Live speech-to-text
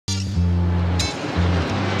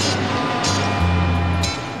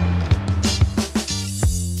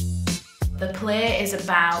is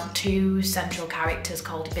about two central characters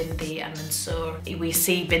called Bindi and Mansoor. We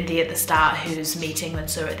see Bindi at the start, who's meeting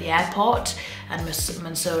Mansoor at the airport, and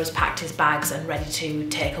Mansoor has packed his bags and ready to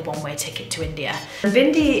take a one-way ticket to India.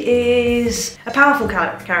 Bindi is a powerful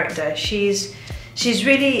character. She's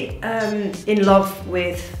really in love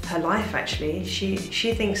with her life, actually. She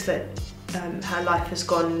thinks that her life has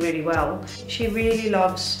gone really well. She really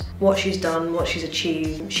loves what she's done, what she's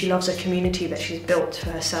achieved. She loves a community that she's built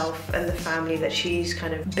for herself and the family that she's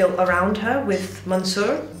kind of built around her with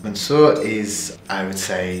Mansoor. Mansoor is, I would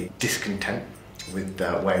say, discontent with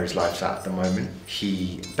where his life's at the moment.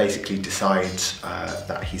 He basically decides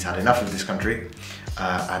that he's had enough of this country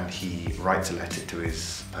and he writes a letter to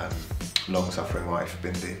his long-suffering wife,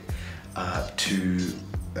 Bindi,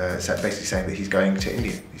 basically saying that he's going to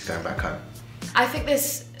India, he's going back home. I think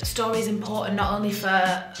this story is important not only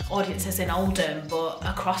for audiences in Oldham but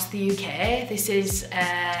across the UK. This is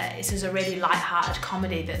a really light-hearted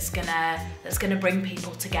comedy that's gonna bring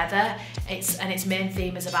people together. Its main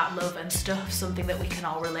theme is about love and stuff, something that we can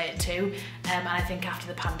all relate to. And I think after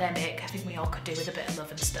the pandemic, I think we all could do with a bit of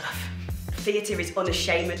love and stuff. Theatre is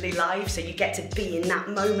unashamedly live, so you get to be in that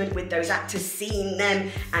moment with those actors, seeing them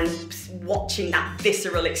and watching that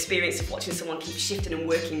visceral experience of watching someone keep shifting and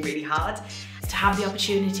working really hard. To have the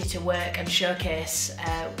opportunity to work and showcase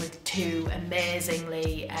with two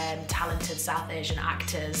amazingly talented South Asian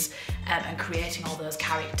actors and creating all those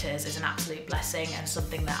characters is an absolute blessing and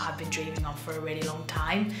something that I've been dreaming of for a really long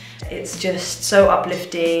time. It's just so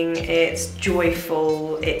uplifting, it's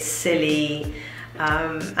joyful, it's silly,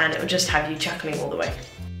 and it will just have you chuckling all the way.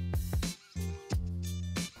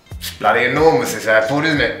 It's bloody enormous, this airport,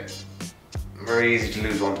 isn't it? Very easy to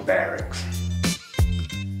lose one's bearings.